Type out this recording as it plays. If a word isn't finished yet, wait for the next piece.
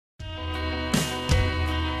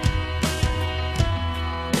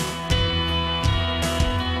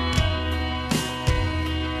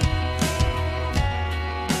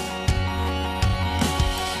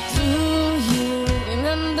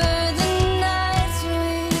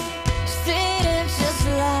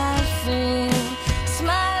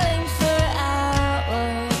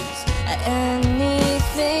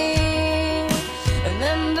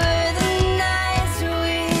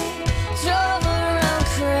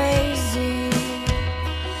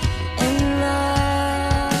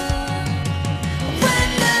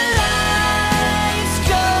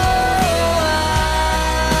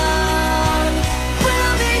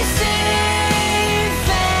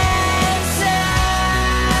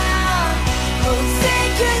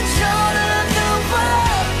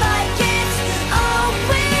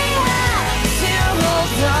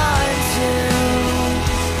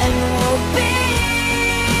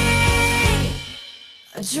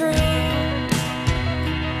dream.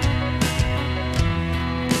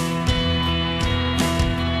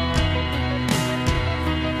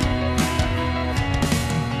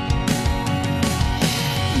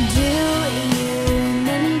 Do you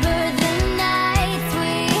remember the nights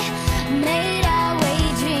we made our way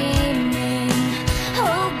dreaming,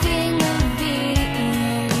 hoping of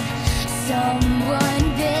being someone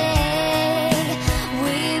big?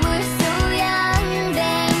 We were so young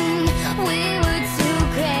then, we were too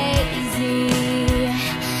crazy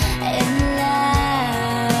in love.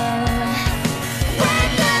 When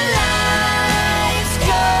the lights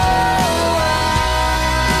go on,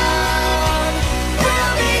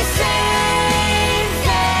 we'll be safe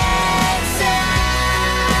and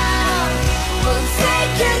sound. We'll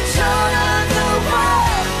take control of the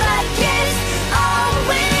world like it's all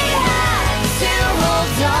we have to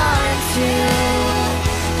hold on to,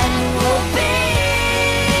 and we'll be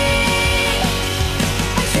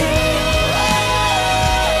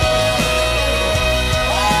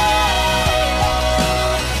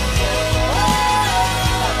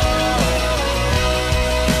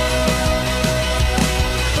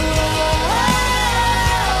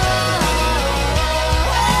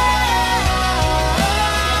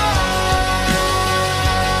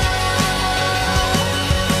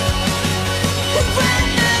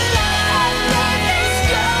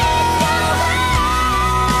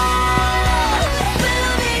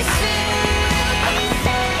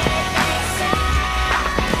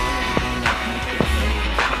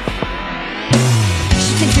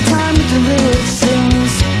the lyrics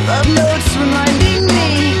sings love notes reminding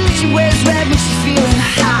me she wears red when she's feeling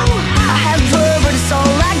hot. I have her, but it's all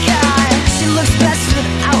I got. She looks best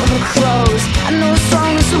without her clothes. I know a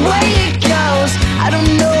song is the way it goes. I don't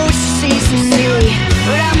know what she sees in me,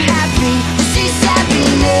 but I'm happy she's happy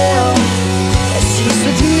now. That she's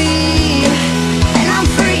with me, and I'm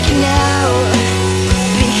freaking out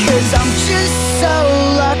because I'm just so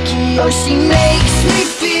lucky. Oh, she makes me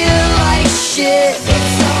feel like shit.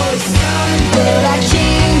 It's always done, but I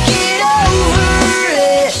can't get over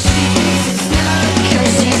it.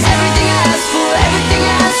 Cause she's everything I asked for, everything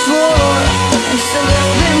I asked for, and just a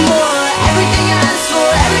little bit more. Everything I asked for,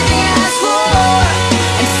 everything I asked for,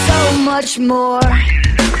 and so much more.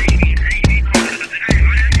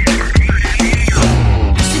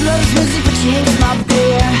 She loves music, but she hates my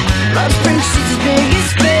beer. Loves Prince, she's as big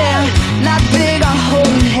as beer. Not big on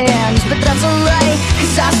holding hands, but that's alright,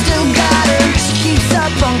 cause I still got her. She keeps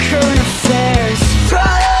up on current affairs.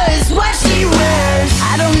 Prada is what she wears.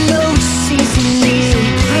 I don't know what she sees in me,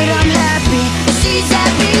 but I'm happy she's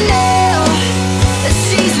happy now. That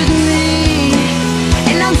she's with me,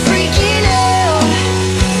 and I'm freaking out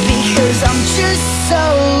because I'm just so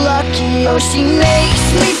lucky. Oh, she makes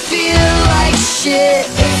me feel like shit.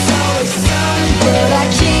 It's always done, but I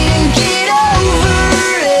can't get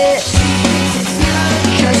over it.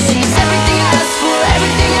 Cause she's everything I asked for,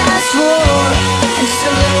 everything I asked for, and just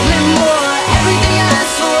a little bit more. Everything I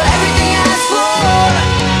asked for, everything I asked for,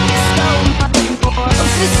 so much more. Oh,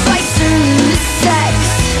 fist fights turn into sex.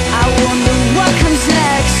 I wonder what comes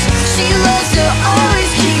next. She loves to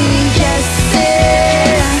always keep me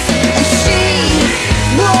guessing, and she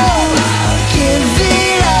won't give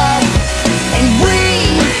it up, and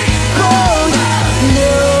we both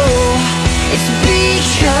know it's because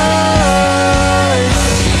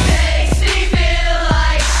makes me feel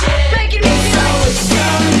like shit. Making me feel like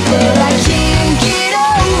shit, but I can't get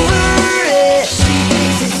over it. She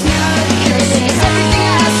thinks it's not, cause she's everything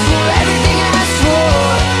I asked for, everything I asked for,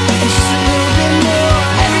 and just a little bit more.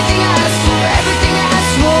 Everything I asked for, everything I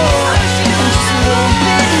asked for, and just a little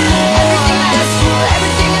bit more. Everything I asked for,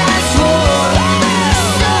 everything I asked for,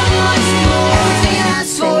 so much more. Everything I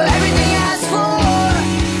asked for, everything I asked for,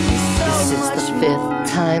 so This is much the fifth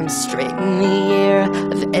time straight in the year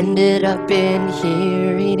I've ended up in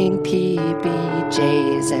here eating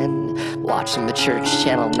PBJs and watching the church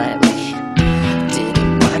channel nightly.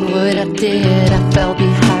 Didn't mind what I did, I fell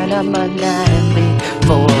behind on my nightly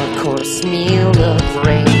 4-course meal of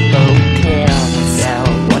rainbow pills. Now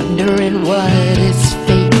I'm wondering what is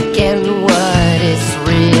fake and what is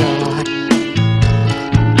real.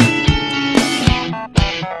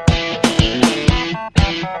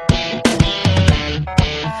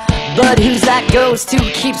 But who's that ghost who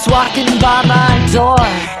keeps walking by my door?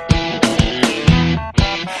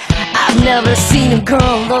 I've never seen a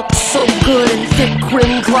girl look so good in thick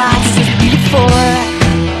rimmed glasses before.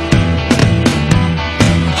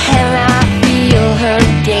 And I feel her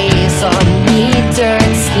gaze on me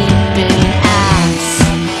during sleeping hours.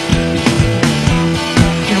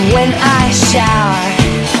 And when I shower,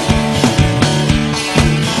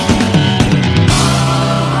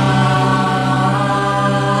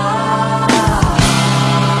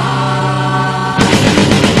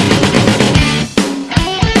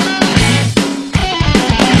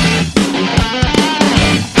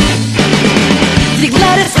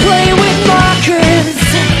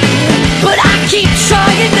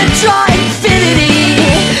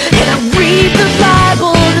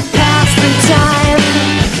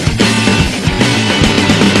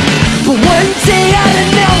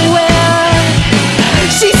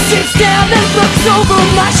 over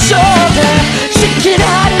my shoulder. She can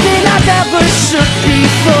hide